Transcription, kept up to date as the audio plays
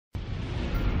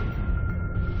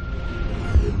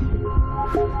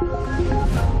Hello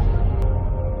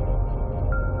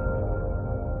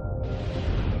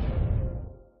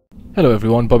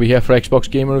everyone, Bobby here for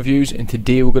Xbox Gamer Reviews, and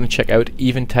today we're going to check out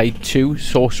Eventide 2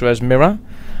 Sorcerers Mirror.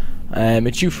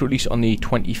 It's due for release on the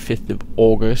 25th of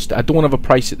August. I don't have a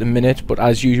price at the minute, but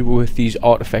as usual with these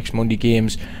Artifex Mundi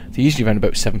games, they usually run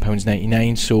about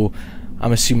 £7.99, so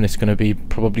I'm assuming it's going to be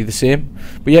probably the same.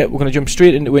 But yeah, we're going to jump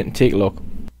straight into it and take a look.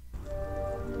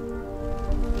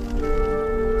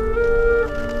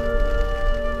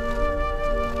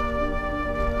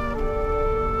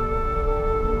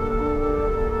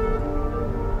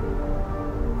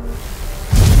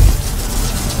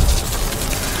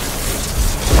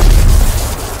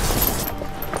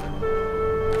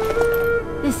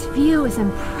 This view is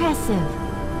impressive.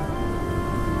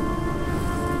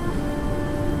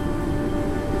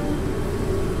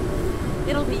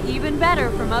 It'll be even better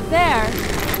from up there.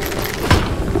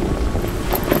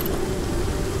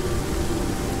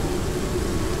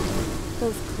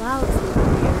 Those clouds look weird.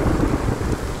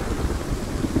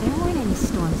 There weren't any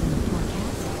storms in the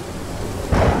forecast.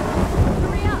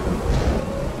 Hurry up!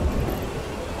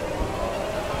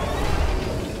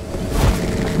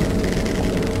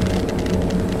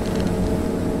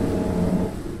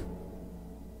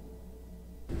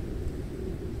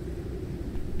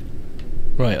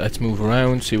 Right, let's move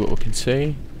around, see what we can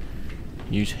see.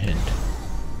 Use hint.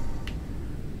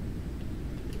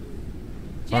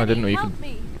 Oh, I didn't know you could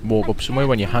walk up somewhere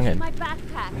when you're hanging. My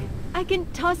backpack. I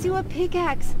can toss you a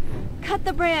pickaxe. Cut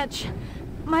the branch.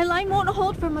 My line won't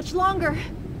hold for much longer.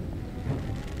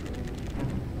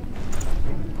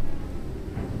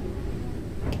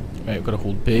 Right, we've got to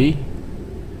hold B.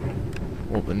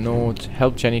 Open nodes.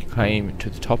 Help Jenny climb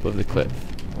to the top of the cliff.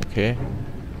 Okay.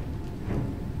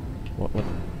 What?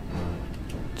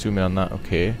 Zoom in on that,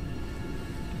 okay.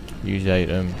 Use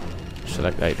item.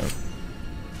 Select item.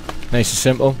 Nice and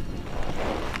simple.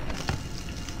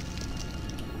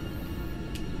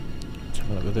 Let's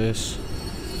have a look at this.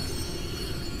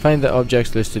 Find the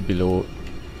objects listed below.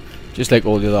 Just like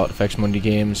all the other Artifex Mundi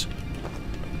games.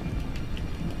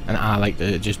 And I like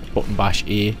to just button bash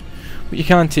A. But you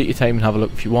can take your time and have a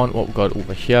look if you want. What we've got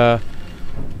over here.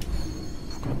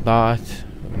 We've got that.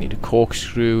 We need a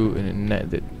corkscrew and a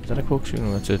net. Is that a corkscrew?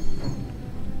 No, that's a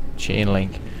chain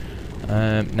link.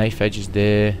 Knife edge is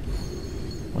there.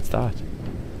 What's that?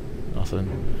 Nothing.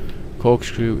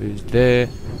 Corkscrew is there.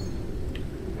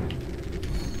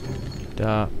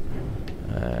 That.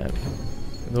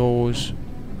 Those.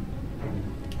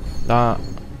 That.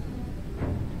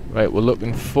 Right, we're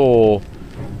looking for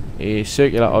a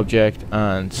circular object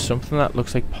and something that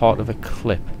looks like part of a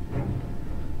clip.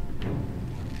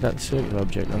 That circular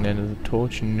object on the end of the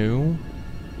torch? No.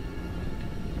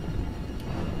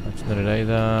 That's not it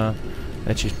either.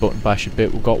 Let's just button bash a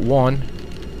bit. We've got one.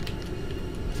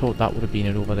 I thought that would have been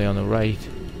it over there on the right.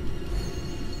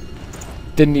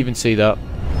 Didn't even see that.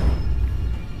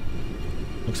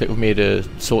 Looks like we've made a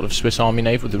sort of Swiss Army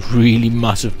knife with a really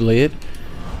massive blade.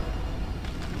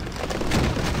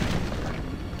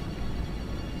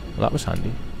 Well, that was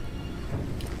handy.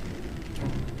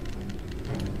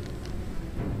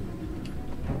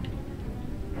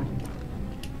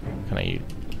 Can I use...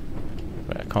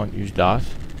 Wait, I can't use that.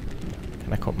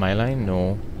 Can I cut my line?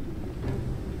 No.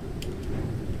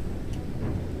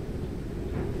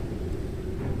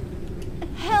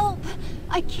 Help!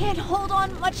 I can't hold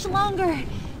on much longer.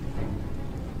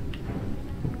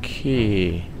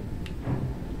 Okay.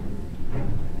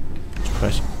 Let's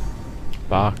press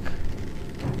back.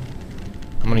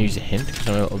 I'm gonna use a hint because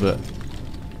I'm a little bit...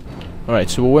 Alright,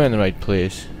 so we're in the right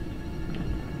place.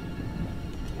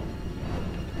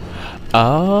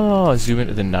 Ah, zoom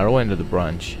into the narrow end of the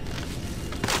branch.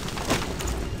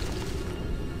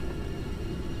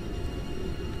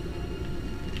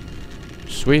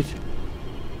 Sweet.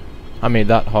 I made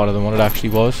that harder than what it actually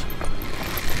was.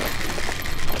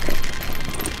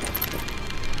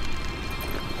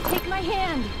 Take my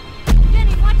hand.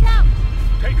 Jenny, watch out!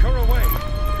 Take her away.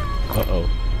 Uh-oh.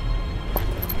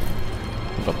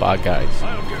 We've got bad guys.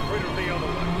 I'll get rid of the other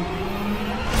one.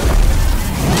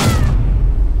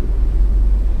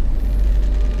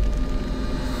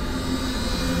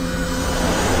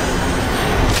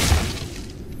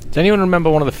 Does anyone remember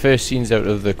one of the first scenes out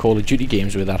of the Call of Duty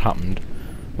games where that happened?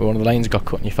 Where one of the lines got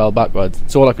cut and you fell backwards?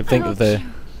 That's all I could think of there.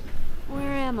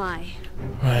 Where am I?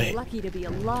 Right. Lucky to be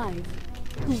alive.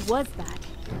 Who was that?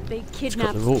 They cut the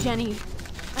kidnapped rope. Jenny.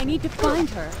 I need to find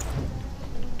her.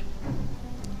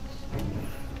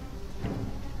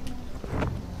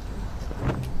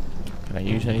 Can I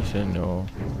use anything? No.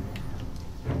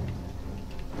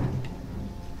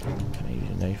 Can I use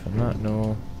a knife on that?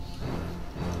 No.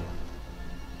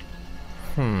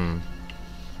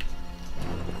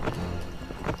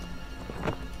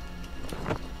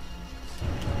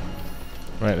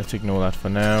 Right, let's ignore that for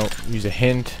now. Use a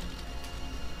hint.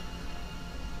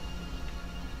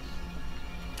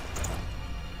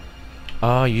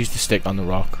 Ah, use the stick on the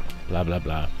rock. Blah blah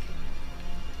blah.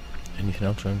 Anything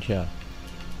else around here?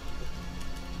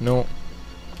 No.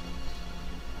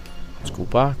 Let's go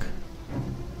back.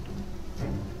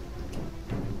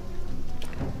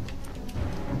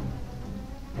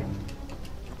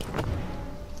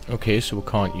 Okay, so we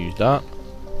can't use that.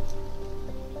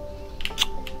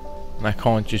 And I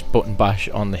can't just button bash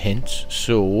on the hints,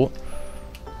 so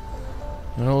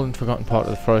an old and forgotten part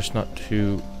of the forest, not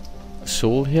to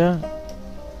soul here.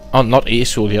 Oh, not a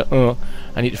soul here.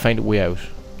 I need to find a way out.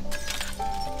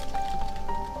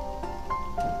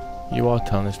 You are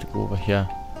telling us to go over here.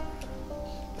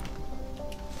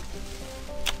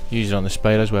 Use it on the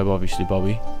spider's web, obviously,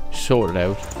 Bobby. Sort it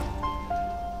out.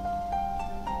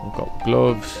 We've got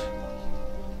gloves.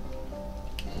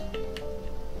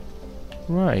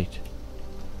 Right.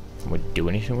 Can we do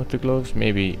anything with the gloves?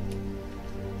 Maybe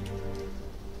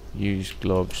use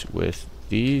gloves with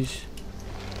these.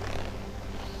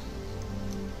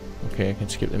 Okay, I can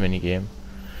skip the mini game.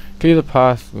 Clear the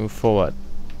path, move forward.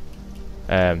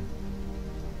 How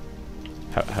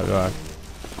do I?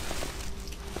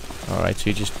 Alright, so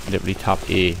you just literally tap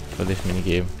A for this mini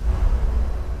game.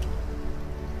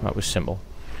 That was simple.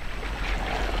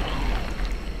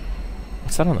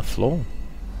 What's that on the floor?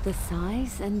 The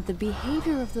size and the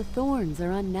behavior of the thorns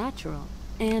are unnatural.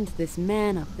 And this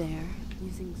man up there,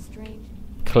 using strange...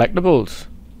 Collectibles.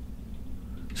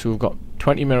 So we've got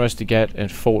 20 mirrors to get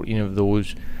and 14 of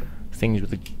those things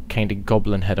with a kind of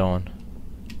goblin head on.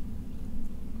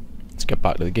 Let's get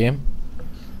back to the game.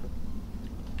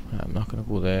 I'm not going to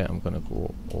go there, I'm going to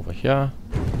go over here.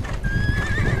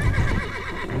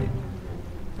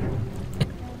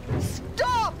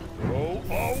 Stop! Go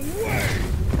away!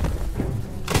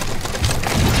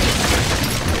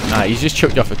 Nah, he's just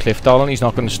chucked you off a cliff, darling. He's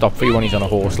not going to stop for you when he's on a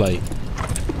horse, like.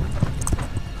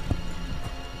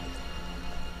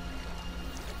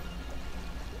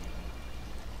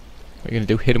 What are you going to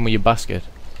do? Hit him with your basket?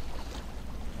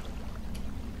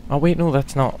 Oh wait, no,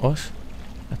 that's not us.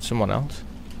 That's someone else.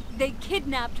 They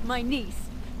kidnapped my niece.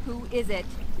 Who is it?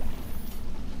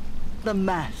 The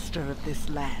master of this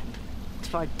land,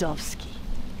 Twardowski,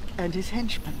 and his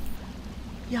henchman,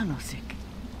 Janosik.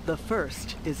 The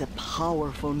first is a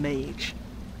powerful mage,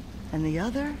 and the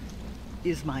other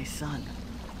is my son.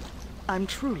 I'm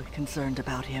truly concerned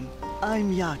about him.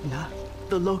 I'm Yagna,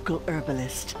 the local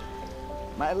herbalist.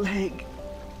 My leg,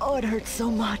 oh, it hurts so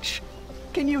much.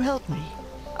 Can you help me?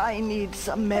 I need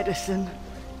some medicine.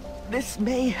 This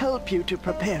may help you to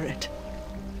prepare it.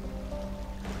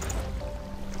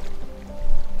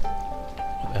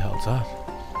 What the hell's that?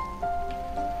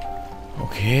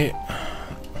 Okay.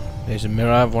 There's a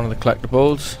mirror of one of the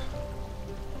collectibles.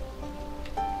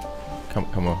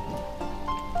 Come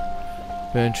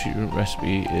on. Burn treatment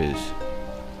recipe is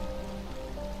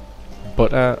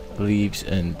butter, leaves,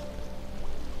 and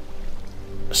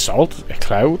salt, a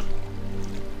cloud,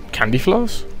 candy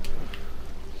floss.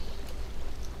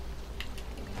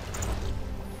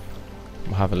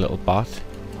 We'll have a little bat.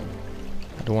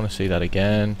 I don't want to see that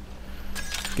again.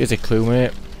 Gives a clue,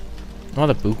 mate. Not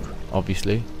a book,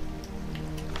 obviously.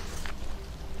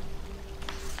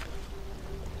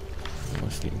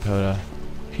 Sleeping powder.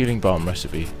 Healing balm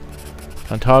recipe.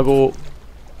 Plantago.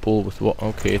 Bowl with what?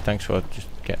 Okay, thanks for just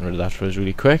getting rid of that for us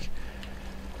really quick.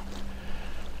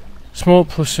 Small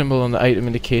plus symbol on the item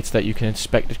indicates that you can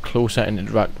inspect it closer and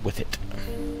interact with it.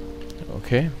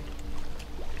 Okay.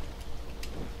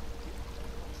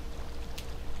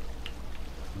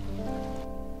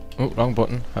 Oh, wrong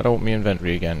button. I don't want my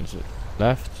inventory again. Is it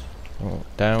left? Oh,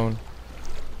 down.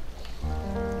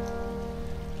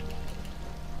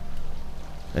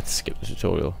 Let's skip the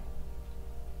tutorial.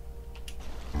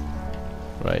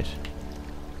 Right.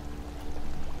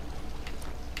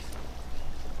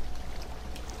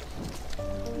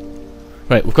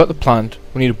 Right, we've got the plant.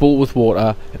 We need a bowl with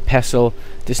water, a pestle,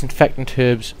 disinfectant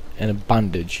herbs, and a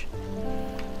bandage.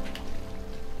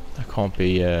 That can't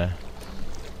be that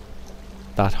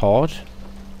hard.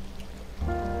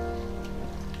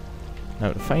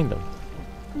 Now to find them.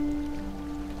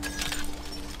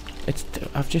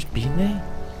 I've just been there.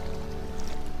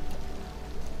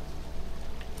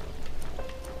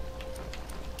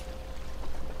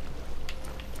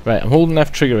 Right, I'm holding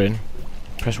left trigger in.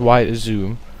 Press Y to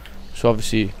zoom. So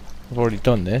obviously, I've already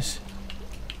done this.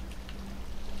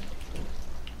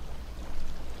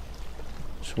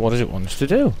 So what does it want us to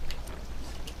do?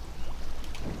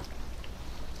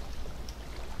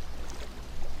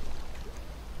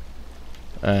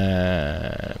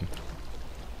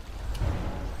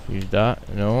 Use that.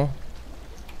 No.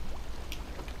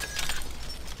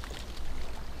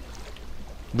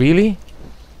 Really?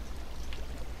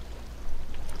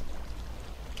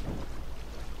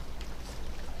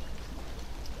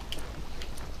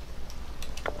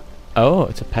 Oh,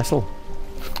 it's a pestle.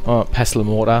 Oh, pestle and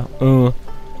mortar.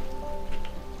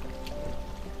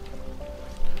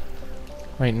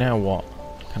 Right, now what?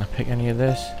 Can I pick any of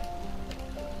this?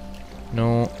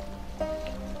 No. I'm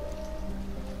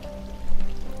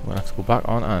gonna have to go back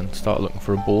on and start looking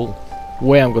for a bowl.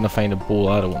 Where I'm gonna find a bowl,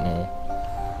 I don't know.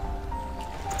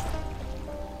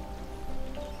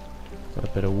 Got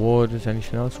a bit of wood. Is there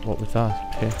anything else? What was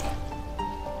that? Pick.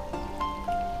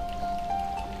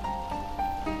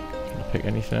 Pick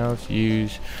anything else.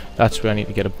 Use. That's where I need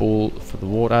to get a bowl for the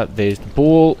water. There's the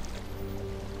bowl.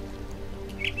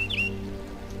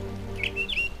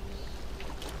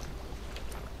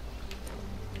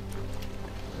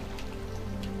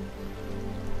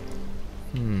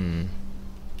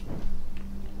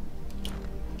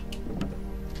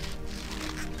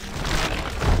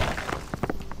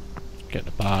 Get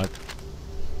the bag.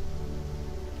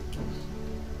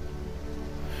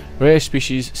 Rare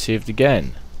species saved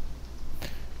again.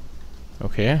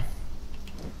 Okay.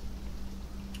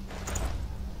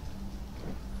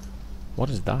 What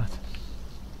is that?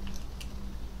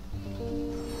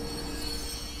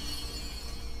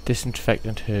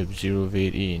 Disinfectant herb 0 of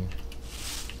 18.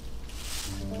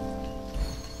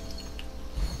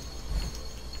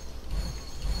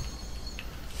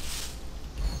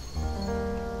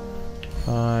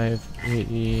 Five,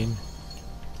 18.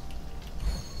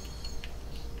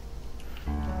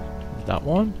 That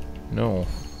one? No.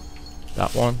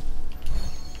 That one.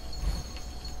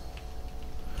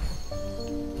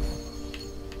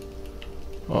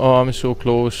 Oh, I'm so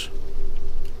close.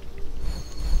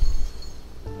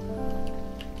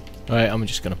 Right, I'm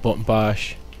just gonna button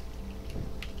bash.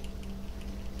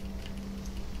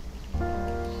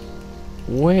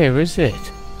 Where is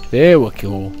it? There we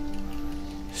go.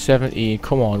 17.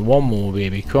 Come on, one more,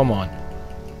 baby. Come on.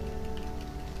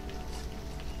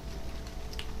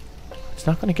 It's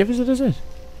not gonna give us it, is it?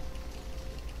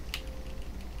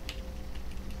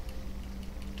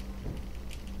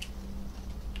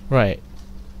 Right.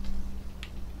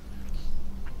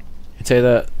 It's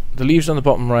either the leaves on the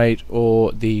bottom right,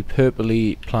 or the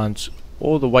purpley plants,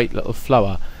 or the white little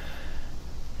flower.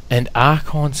 And I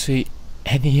can't see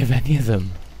any of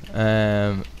them.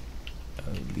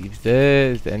 Leaves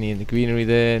there. Is there any in the greenery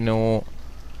there? No.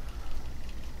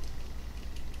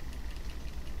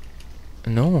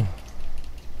 No.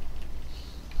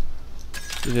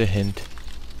 There's a hint.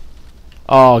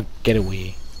 Oh, get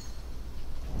away.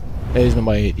 There's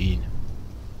number 18.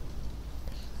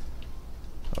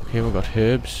 Okay, we've got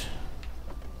herbs.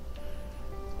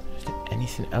 Is there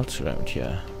anything else around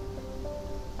here?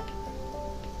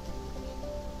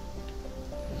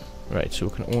 Right, so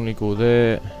we can only go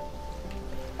there.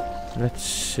 Let's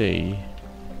see.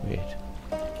 Wait.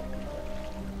 Go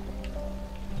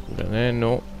down there,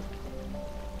 no.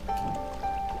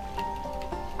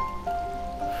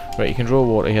 Right, you can draw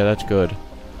water here, that's good.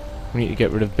 We need to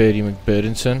get rid of Birdie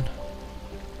McBurdenson.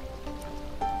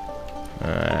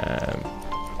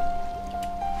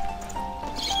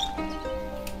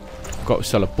 Got to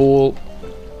sell a bowl.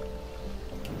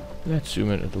 Let's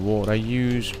zoom into the water.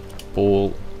 Use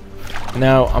bowl.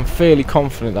 Now, I'm fairly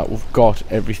confident that we've got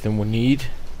everything we need.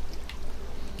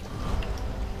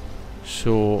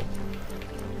 So,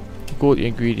 go to the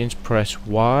ingredients, press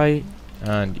Y,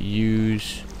 and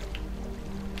use...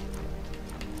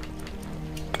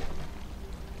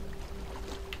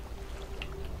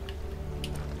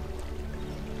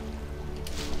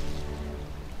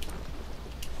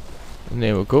 And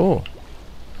there we go.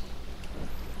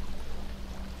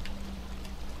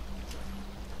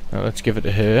 Now let's give it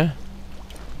to her.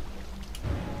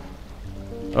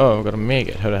 Oh, I've got to make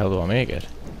it. How the hell do I make it?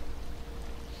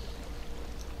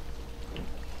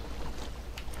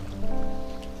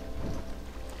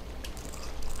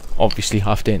 Obviously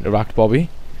have to interact, Bobby.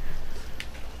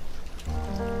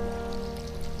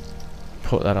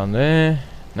 Put that on there.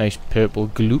 Nice purple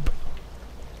gloop.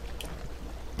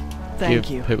 Thank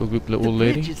you. Purple gloop, little the old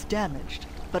lady. bridge is damaged,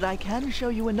 but I can show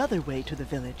you another way to the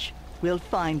village. We'll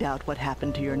find out what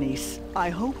happened to your niece. I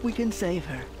hope we can save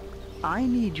her. I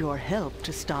need your help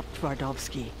to stop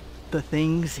Twardowski. The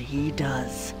things he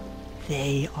does,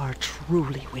 they are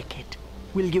truly wicked.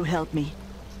 Will you help me?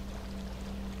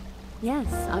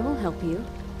 Yes, I will help you.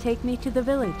 Take me to the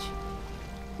village.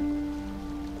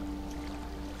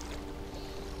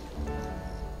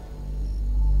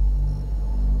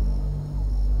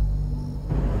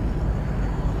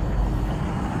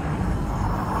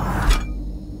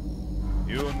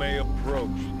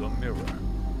 Mirror.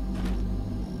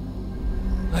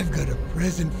 I've got a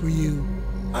present for you.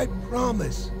 I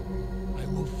promise. I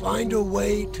will find a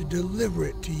way to deliver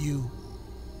it to you.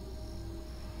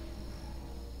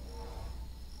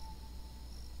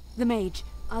 The mage.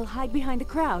 I'll hide behind the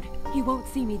crowd. He won't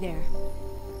see me there.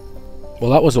 Well,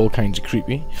 that was all kinds of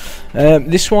creepy.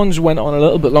 This one's went on a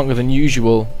little bit longer than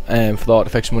usual for the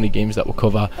Artifex Mundi games that we'll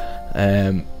cover.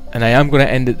 And I am going to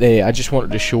end it there. I just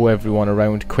wanted to show everyone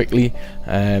around quickly.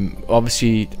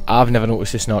 Obviously, I've never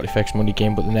noticed this in Artifex Mundi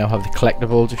game, but they now have the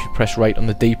collectibles. If you press right on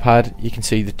the D-pad, you can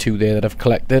see the 2 there that I've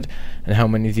collected and how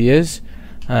many there is.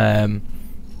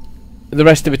 The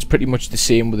rest of it's pretty much the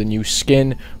same with a new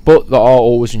skin, but they are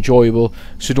always enjoyable,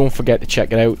 so don't forget to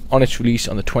check it out on its release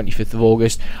on the 25th of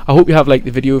August. I hope you have liked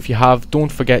the video. If you have,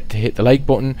 don't forget to hit the like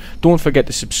button. Don't forget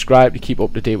to subscribe to keep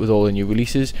up to date with all the new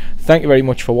releases. Thank you very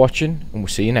much for watching, and we'll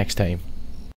see you next time.